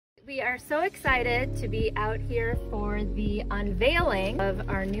We are so excited to be out here for the unveiling of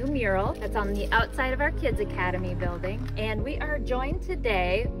our new mural that's on the outside of our Kids Academy building. And we are joined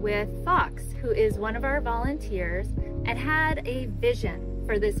today with Fox, who is one of our volunteers and had a vision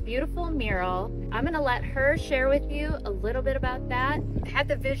for this beautiful mural. I'm gonna let her share with you a little bit about that. I had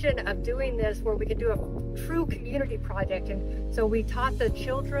the vision of doing this where we could do a true community project, and so we taught the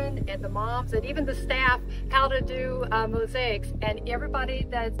children and the moms and even the staff how to do mosaics, and everybody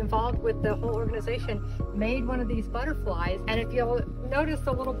that's involved with the whole organization made one of these butterflies. And if you'll notice,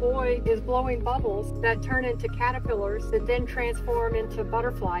 the little boy is blowing bubbles that turn into caterpillars that then transform into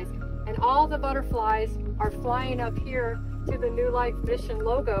butterflies, and all the butterflies are flying up here to the New Life Mission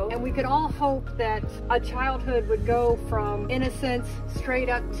logo. And we could all hope that a childhood would go from innocence straight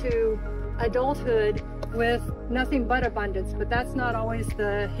up to adulthood with nothing but abundance, but that's not always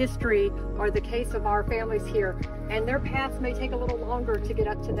the history or the case of our families here. And their paths may take a little longer to get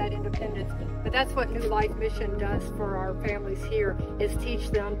up to that independence, but that's what New Life Mission does for our families here, is teach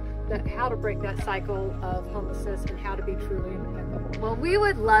them how to break that cycle of homelessness and how to be truly independent. Well, we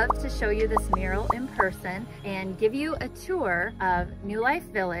would love to show you this mural in person and give you a tour of New Life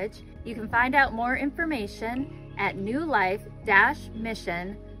Village. You can find out more information at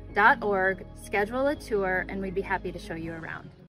newlife-mission.org, schedule a tour, and we'd be happy to show you around.